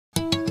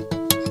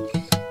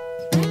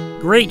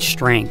Great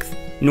strength.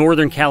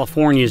 Northern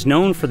California is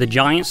known for the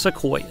giant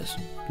sequoias.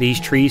 These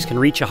trees can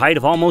reach a height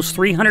of almost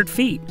 300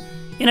 feet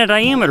and a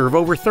diameter of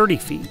over 30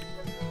 feet.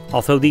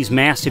 Although these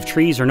massive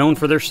trees are known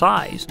for their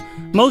size,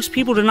 most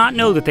people do not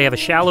know that they have a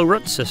shallow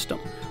root system,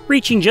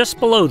 reaching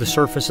just below the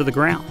surface of the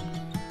ground.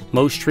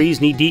 Most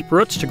trees need deep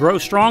roots to grow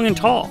strong and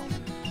tall,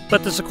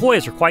 but the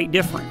sequoias are quite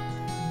different.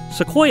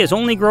 Sequoias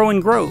only grow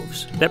in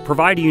groves that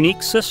provide a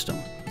unique system.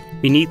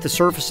 Beneath the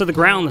surface of the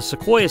ground, the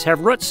sequoias have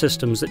root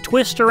systems that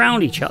twist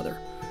around each other.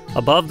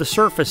 Above the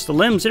surface, the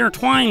limbs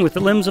intertwine with the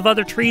limbs of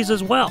other trees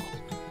as well.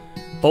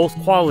 Both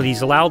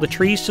qualities allow the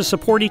trees to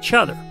support each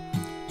other,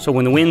 so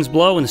when the winds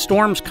blow and the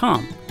storms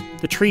come,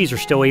 the trees are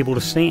still able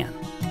to stand.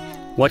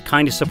 What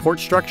kind of support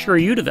structure are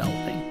you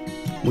developing?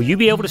 Will you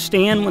be able to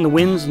stand when the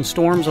winds and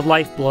storms of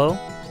life blow?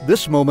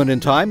 This moment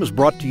in time is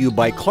brought to you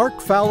by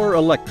Clark Fowler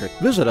Electric.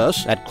 Visit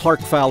us at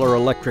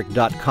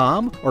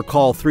clarkfowlerelectric.com or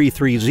call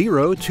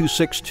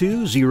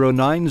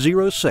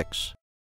 330-262-0906.